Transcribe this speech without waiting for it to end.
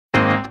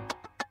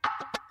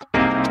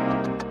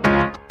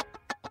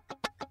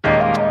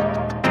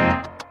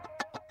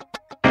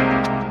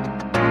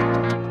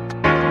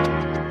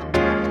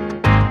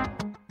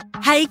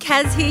Hey,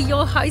 Kaz here,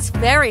 your host.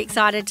 Very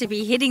excited to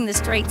be hitting the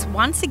streets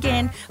once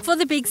again for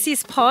the Big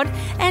Sis Pod.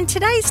 And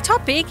today's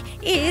topic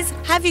is,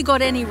 have you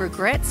got any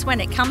regrets when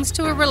it comes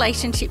to a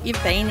relationship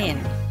you've been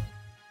in?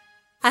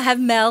 I have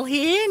Mel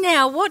here.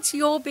 Now, what's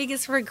your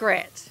biggest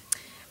regret?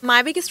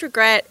 My biggest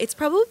regret, it's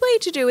probably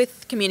to do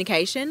with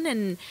communication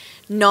and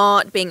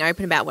not being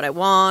open about what I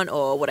want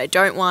or what I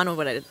don't want or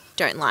what I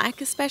don't like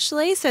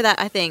especially. So that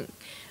I think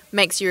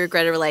makes you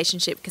regret a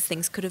relationship because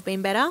things could have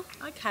been better.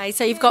 Okay,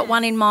 so you've got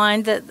one in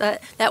mind,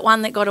 that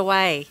one that got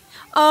away.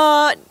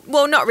 Well,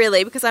 not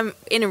really, because I'm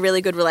in a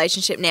really good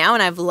relationship now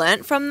and I've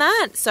learnt from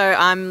that. So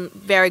I'm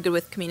very good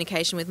with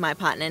communication with my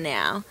partner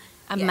now.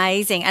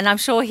 Amazing. Yeah. And I'm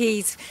sure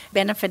he's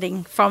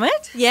benefiting from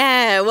it.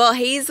 Yeah, well,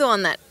 he's the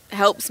one that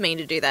helps me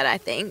to do that, I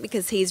think,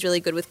 because he's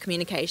really good with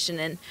communication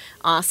and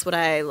asks what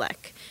I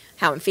like,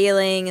 how I'm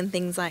feeling and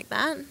things like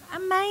that.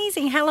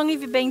 Amazing. How long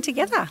have you been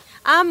together?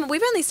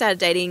 We've only started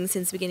dating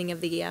since the beginning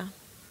of the year.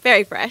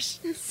 Very fresh.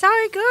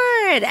 So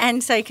good.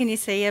 And so can you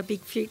see a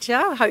big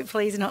future?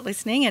 Hopefully he's not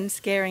listening and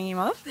scaring him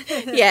off.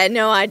 Yeah,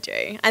 no, I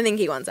do. I think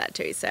he wants that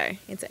too, so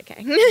it's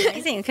okay.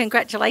 Amazing.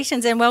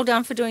 Congratulations and well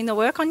done for doing the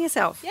work on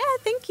yourself. Yeah,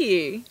 thank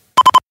you.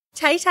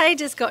 Tay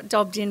just got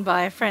dobbed in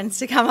by friends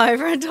to come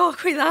over and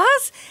talk with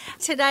us.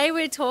 Today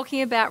we're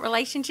talking about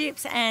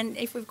relationships and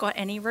if we've got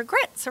any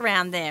regrets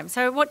around them.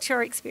 So what's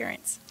your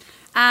experience?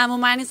 Well,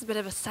 mine is a bit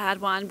of a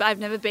sad one, but I've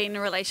never been in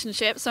a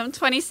relationship, so I'm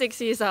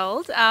 26 years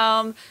old.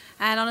 And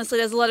honestly,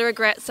 there's a lot of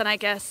regrets and I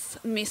guess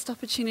missed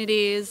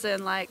opportunities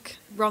and like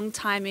wrong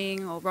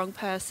timing or wrong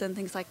person,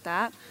 things like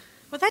that.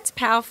 Well, that's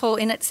powerful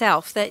in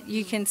itself that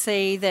you can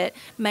see that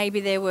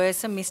maybe there were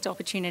some missed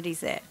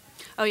opportunities there.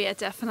 Oh yeah,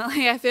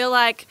 definitely. I feel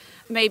like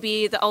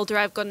maybe the older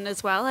I've gotten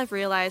as well, I've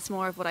realised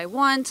more of what I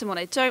want and what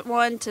I don't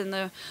want and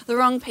the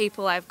wrong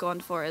people I've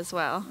gone for as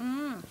well.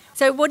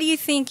 So what do you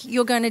think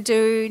you're going to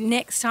do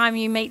next time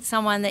you meet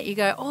someone that you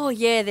go, oh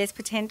yeah, there's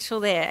potential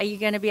there? Are you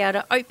going to be able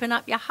to open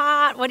up your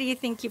heart? What do you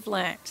think you've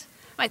learnt?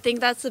 I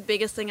think that's the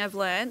biggest thing I've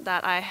learned,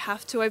 that I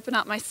have to open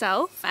up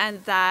myself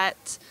and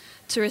that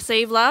to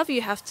receive love,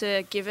 you have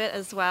to give it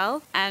as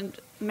well. And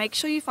make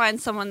sure you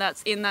find someone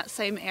that's in that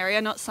same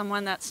area, not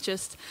someone that's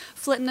just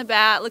flitting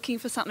about looking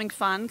for something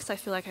fun, because I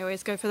feel like I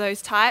always go for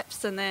those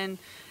types and then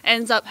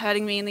ends up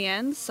hurting me in the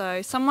end.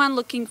 So someone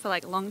looking for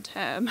like long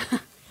term.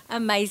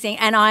 Amazing.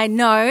 And I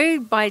know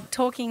by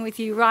talking with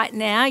you right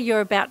now,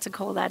 you're about to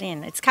call that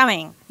in. It's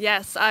coming.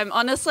 Yes,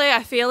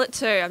 I feel it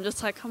too. I'm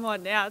just like, come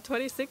on now,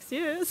 26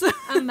 years.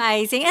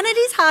 Amazing. And it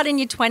is hard in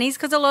your 20s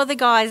because a lot of the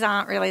guys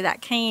aren't really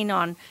that keen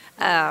on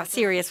a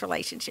serious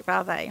relationship,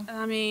 are they?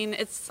 I mean,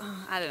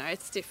 I don't know,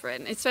 it's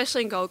different.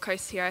 Especially in Gold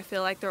Coast here, I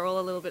feel like they're all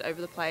a little bit over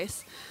the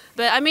place.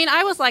 But I mean,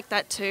 I was like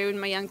that too in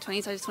my young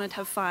 20s. I just wanted to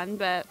have fun,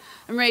 but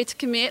I'm ready to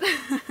commit.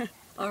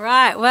 All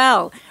right,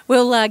 well,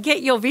 we'll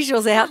get your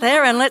visuals out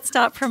there and let's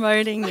start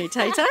promoting you,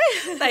 Tay.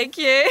 Thank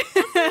you.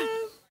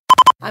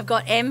 I've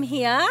got Em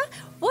here.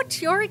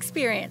 What's your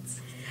experience?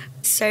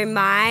 So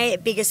my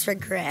biggest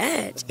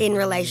regret in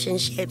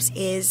relationships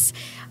is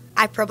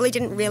I probably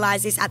didn't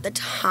realise this at the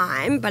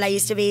time, but I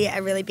used to be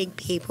a really big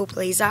people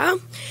pleaser.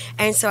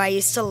 And so I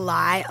used to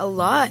lie a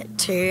lot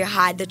to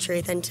hide the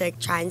truth and to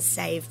try and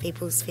save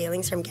people's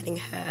feelings from getting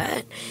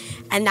hurt.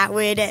 And that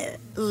would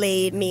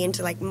lead me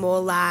into like more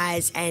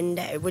lies and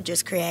it would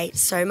just create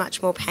so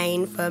much more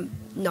pain for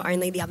not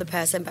only the other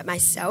person but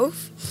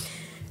myself.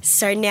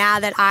 So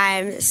now that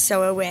I'm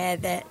so aware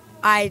that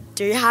I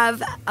do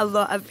have a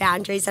lot of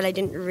boundaries that I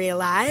didn't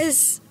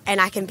realise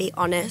and I can be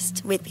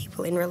honest with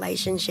people in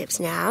relationships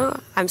now.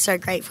 I'm so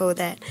grateful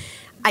that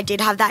I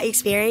did have that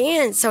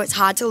experience. So it's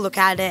hard to look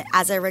at it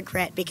as a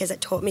regret because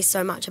it taught me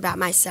so much about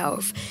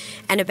myself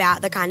and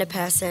about the kind of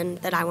person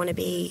that I want to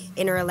be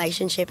in a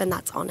relationship, and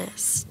that's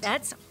honest.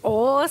 That's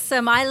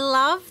awesome. I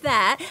love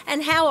that.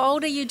 And how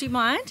old are you, do you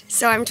mind?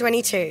 So I'm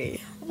 22.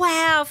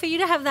 Wow, for you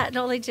to have that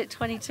knowledge at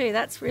 22,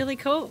 that's really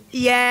cool.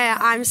 Yeah,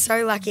 I'm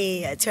so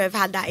lucky to have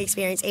had that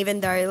experience,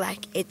 even though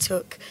like it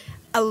took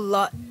a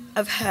lot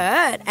of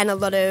hurt and a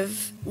lot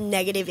of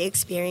negative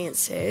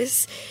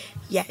experiences.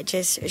 Yeah, it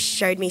just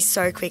showed me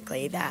so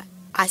quickly that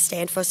I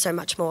stand for so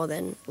much more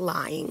than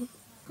lying.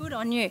 Good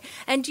on you.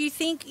 And do you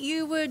think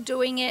you were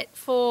doing it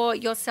for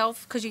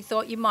yourself because you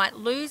thought you might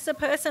lose the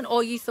person,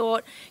 or you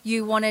thought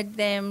you wanted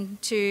them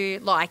to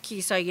like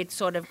you so you'd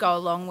sort of go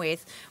along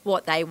with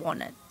what they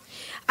wanted?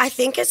 I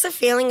think it's a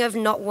feeling of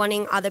not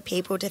wanting other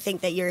people to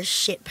think that you're a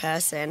shit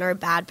person or a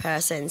bad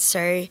person.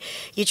 So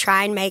you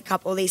try and make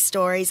up all these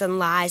stories and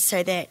lies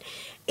so that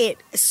it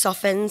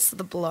softens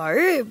the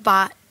blow,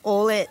 but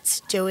all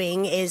it's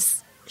doing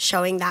is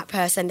showing that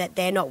person that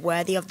they're not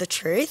worthy of the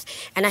truth.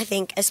 And I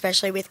think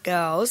especially with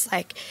girls,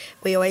 like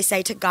we always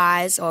say to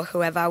guys or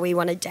whoever we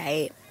want to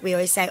date, we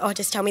always say, oh,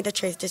 just tell me the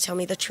truth, just tell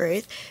me the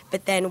truth.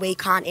 But then we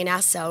can't in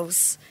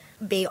ourselves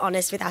be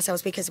honest with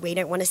ourselves because we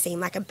don't want to seem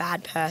like a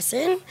bad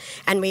person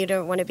and we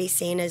don't want to be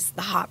seen as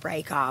the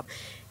heartbreaker.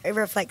 It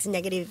reflects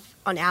negative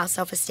on our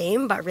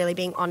self-esteem, but really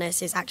being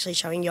honest is actually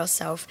showing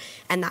yourself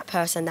and that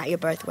person that you're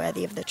both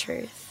worthy of the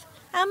truth.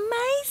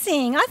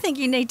 Amazing. I think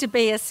you need to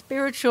be a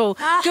spiritual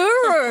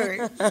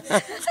guru.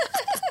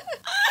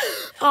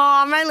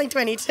 Oh, I'm only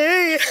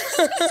 22.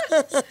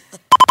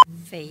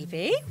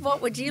 Phoebe,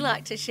 what would you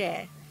like to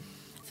share?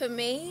 For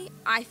me,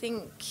 I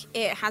think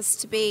it has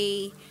to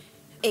be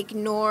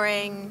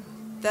ignoring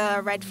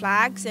the red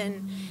flags.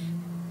 And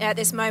at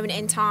this moment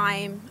in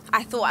time,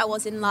 I thought I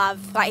was in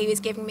love. Like, he was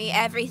giving me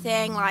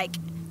everything, like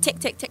tick,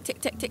 tick, tick,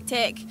 tick, tick, tick,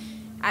 tick,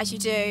 as you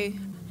do.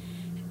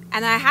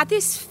 And I had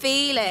this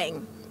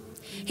feeling.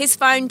 His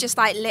phone just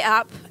like lit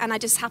up, and I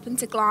just happened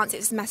to glance. It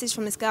was a message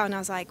from this girl, and I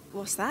was like,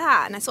 what's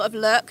that? And I sort of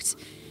looked,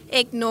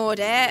 ignored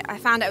it. I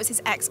found out it was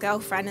his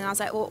ex-girlfriend, and I was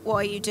like, what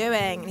are you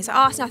doing? And he's like,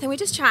 oh, it's nothing, we're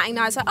just chatting. And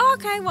I was like, oh,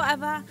 okay,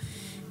 whatever.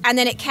 And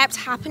then it kept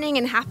happening,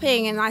 and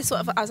I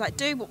was like,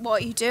 dude,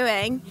 what are you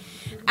doing?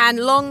 And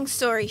long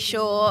story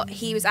short,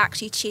 he was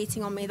actually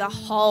cheating on me the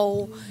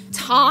whole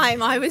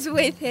time I was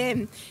with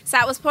him. So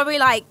that was probably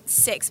like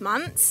 6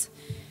 months.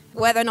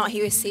 Whether or not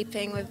he was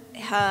sleeping with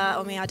her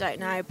or me, I don't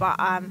know. But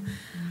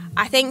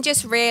I think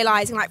just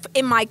realising, like,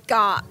 in my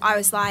gut, I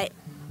was like,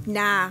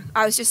 nah.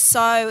 I was just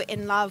so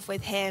in love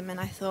with him, and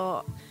I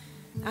thought,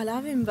 I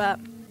love him, but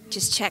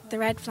just check the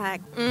red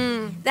flag.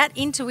 That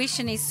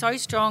intuition is so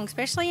strong,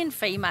 especially in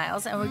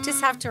females, and we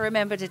just have to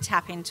remember to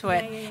tap into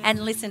it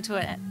and listen to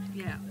it.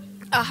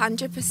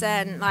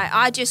 100%. Like,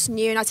 I just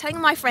knew, and I was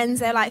telling my friends,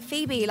 they're like,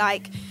 Phoebe,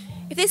 like,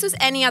 if this was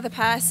any other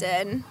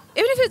person,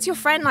 even if it's your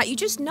friend, like, you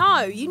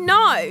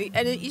know,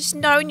 and you just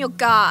know in your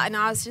gut. And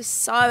I was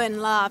just so in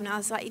love, and I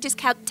was like, you just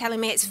kept telling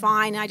me it's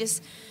fine, and I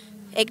just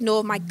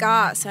ignored my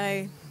gut.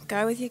 So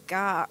go with your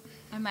gut.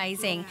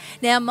 Amazing.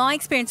 Now, my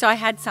experience, I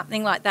had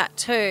something like that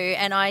too,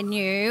 and I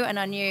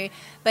knew,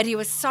 but he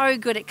was so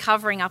good at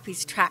covering up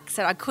his tracks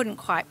that I couldn't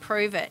quite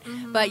prove it.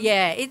 But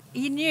yeah,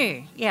 you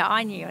knew. Yeah,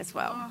 I knew as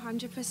well.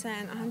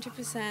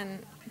 100%.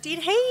 Did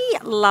he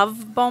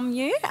love bomb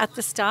you at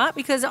the start?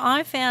 Because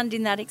I found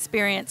in that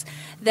experience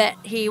that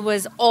he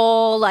was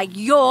all like,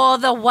 you're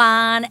the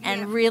one,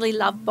 and really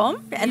love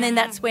bomb. And then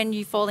that's when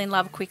you fall in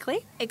love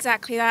quickly.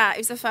 Exactly that.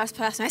 He was the first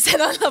person I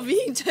said I love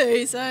you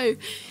to. So,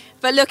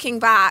 but looking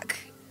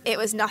back, it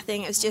was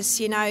nothing. It was just,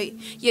 you know,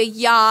 you're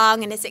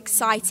young and it's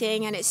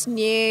exciting and it's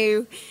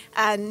new.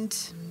 And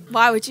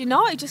why would you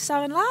not? You're just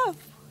so in love.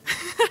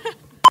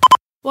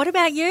 What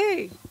about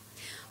you?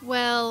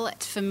 Well,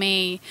 for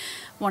me,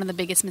 one of the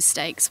biggest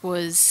mistakes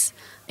was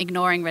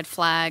ignoring red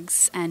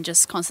flags and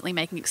just constantly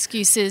making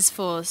excuses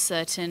for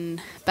certain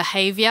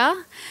behaviour.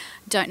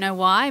 Don't know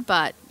why,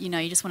 but, you know,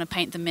 you just want to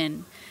paint them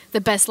in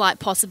the best light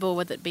possible,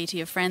 whether it be to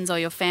your friends or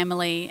your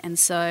family. And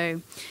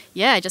so,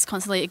 yeah, just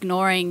constantly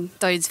ignoring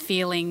those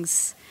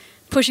feelings,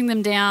 pushing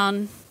them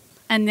down,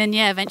 and then,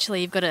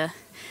 eventually you've got to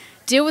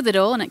deal with it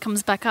all and it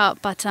comes back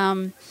up. But,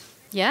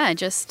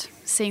 just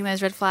seeing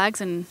those red flags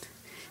and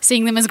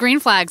seeing them as green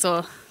flags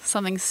or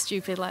something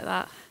stupid like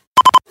that.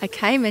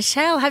 Okay,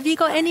 Michelle, have you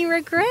got any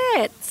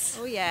regrets?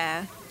 Oh,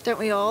 yeah. Don't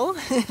we all?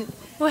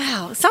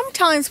 Wow,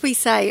 sometimes we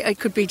say it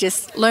could be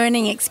just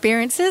learning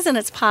experiences and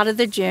it's part of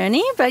the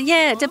journey, but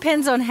it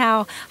depends on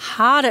how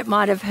hard it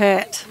might have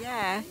hurt.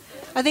 Yeah.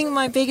 I think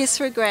my biggest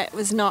regret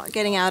was not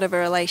getting out of a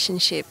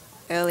relationship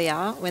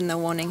earlier when the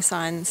warning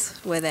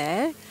signs were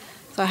there.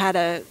 So I had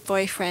a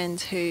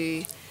boyfriend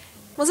who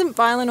wasn't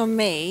violent on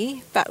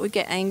me, but would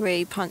get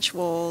angry, punch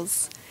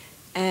walls,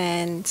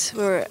 and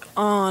we were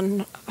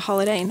on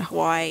holiday in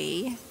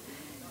Hawaii.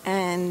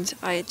 And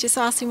I just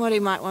asked him what he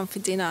might want for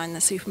dinner in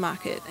the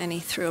supermarket, and he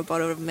threw a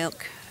bottle of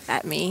milk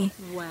at me.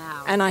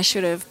 Wow. And I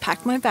should have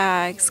packed my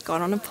bags,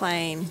 got on a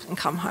plane and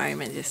come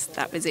home, and just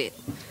that was it.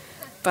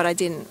 But I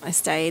didn't. I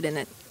stayed,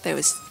 and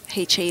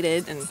he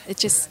cheated, and it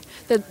just,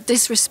 the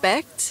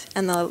disrespect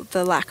and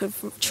the lack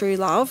of true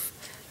love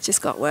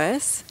just got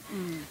worse.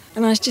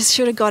 And I just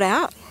should have got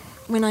out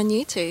when I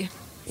knew to.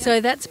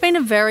 So that's been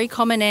a very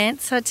common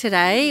answer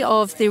today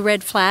of the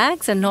red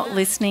flags and not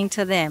listening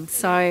to them.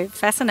 So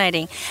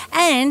fascinating.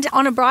 And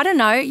on a brighter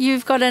note,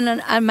 you've got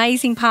an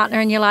amazing partner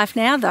in your life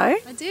now, though.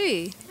 I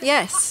do,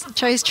 yes. I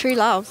chose true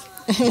love,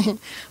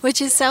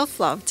 which is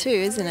self-love too,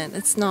 isn't it?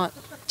 It's not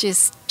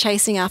just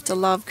chasing after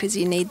love because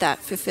you need that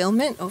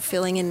fulfillment or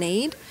filling a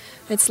need.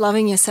 It's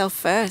loving yourself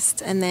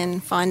first and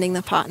then finding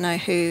the partner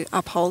who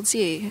upholds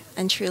you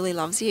and truly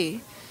loves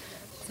you.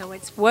 So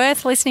it's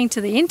worth listening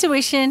to the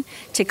intuition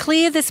to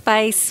clear the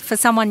space for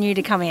someone new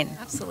to come in.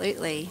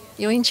 Absolutely.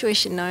 Your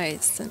intuition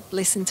knows.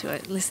 Listen to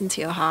it. Listen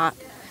to your heart.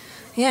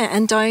 Yeah,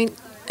 and don't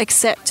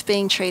accept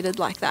being treated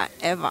like that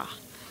ever.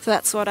 So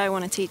that's what I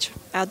want to teach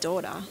our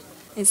daughter,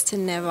 is to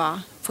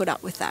never put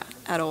up with that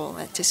at all,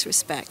 that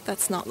disrespect.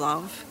 That's not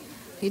love.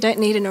 You don't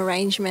need an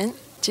arrangement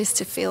just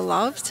to feel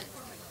loved.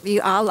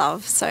 You are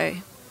loved, so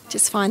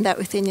just find that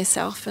within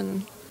yourself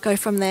and go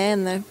from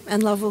there,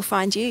 and love will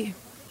find you.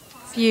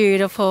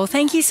 Beautiful.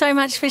 Thank you so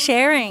much for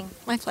sharing.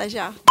 My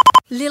pleasure.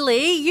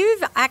 Lily,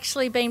 you've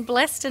actually been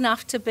blessed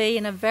enough to be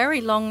in a very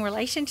long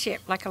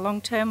relationship, like a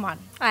long-term one.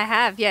 I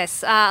have,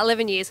 yes.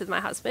 11 years with my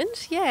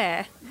husband,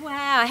 yeah.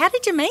 Wow. How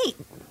did you meet?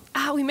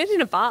 We met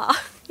in a bar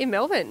in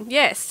Melbourne,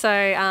 yes.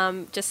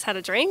 So just had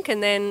a drink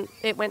and then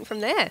it went from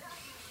there.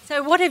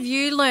 So what have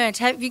you learnt?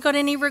 Have you got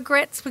any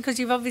regrets? Because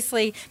you've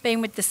obviously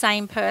been with the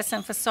same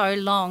person for so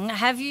long.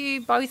 Have you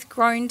both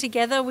grown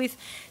together with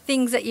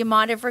things that you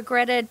might have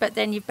regretted, but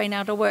then you've been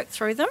able to work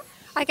through them?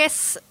 I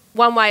guess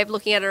one way of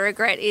looking at a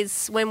regret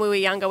is when we were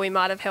younger, we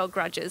might have held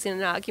grudges in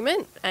an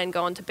argument and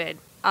gone to bed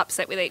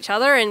upset with each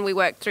other, and we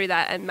worked through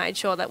that and made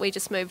sure that we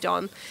just moved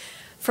on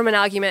from an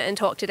argument and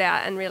talked it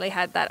out and really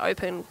had that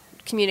open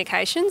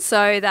communication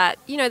so that,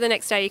 the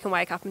next day you can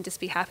wake up and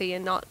just be happy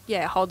and not,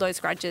 hold those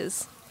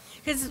grudges.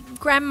 Because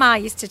Grandma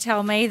used to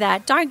tell me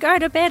that, don't go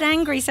to bed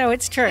angry, so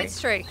it's true.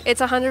 It's true. It's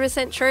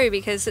 100% true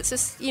because it's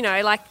just,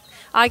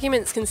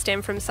 arguments can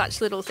stem from such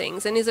little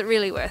things, and is it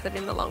really worth it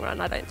in the long run?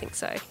 I don't think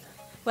so.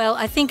 Well,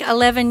 I think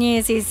 11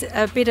 years is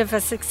a bit of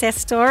a success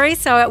story,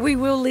 so we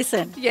will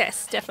listen.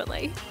 Yes,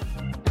 definitely.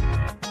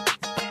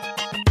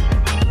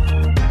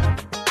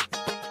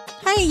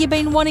 Hey, you've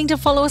been wanting to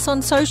follow us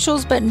on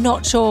socials but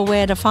not sure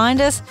where to find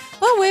us?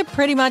 Well, we're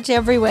pretty much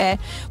everywhere.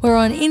 We're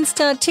on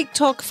Insta,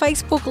 TikTok,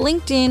 Facebook,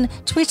 LinkedIn,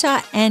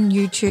 Twitter and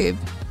YouTube,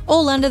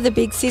 all under the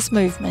Big Sis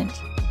Movement.